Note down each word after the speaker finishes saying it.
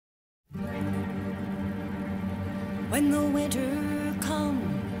When the winter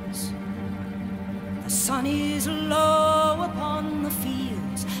comes, the sun is low upon the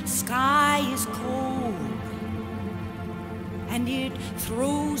fields, sky is cold, and it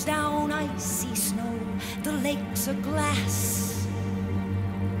throws down icy snow. The lakes are glass,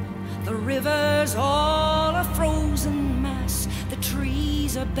 the rivers all a frozen mass, the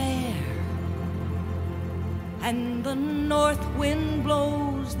trees are bare, and the north wind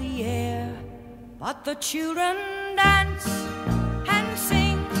blows the air. But the children dance and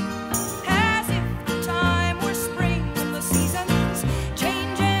sing as if the time were spring, and the seasons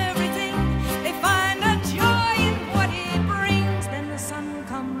change everything. They find a joy in what it brings. Then the sun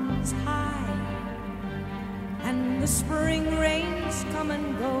comes high and the spring rains come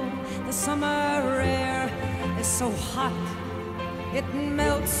and go. The summer air is so hot it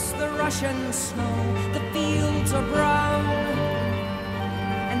melts the Russian snow. The fields are brown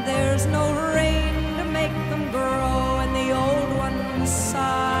and there's no rain to make them grow, and the old ones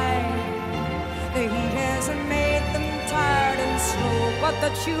sigh. The heat hasn't made them tired and slow, but the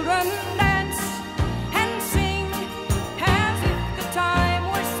children dance and sing as if the time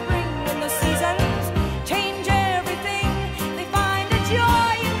were spring, and the seasons change everything. They find a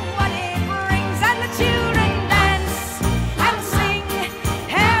joy in what it brings, and the children dance and sing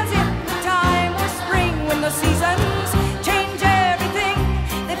as if the time were spring. When the seasons change everything,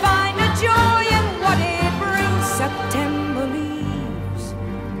 they find a joy in what it brings. September leaves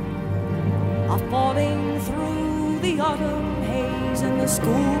are falling through the autumn haze, and the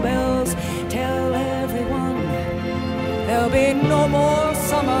school bells tell everyone there'll be no more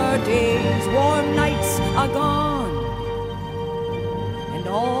summer days. Warm nights are gone and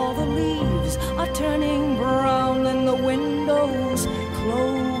all the leaves are turning brown, and the windows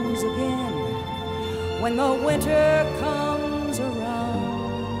close again when the winter comes around.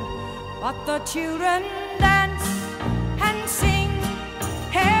 But the children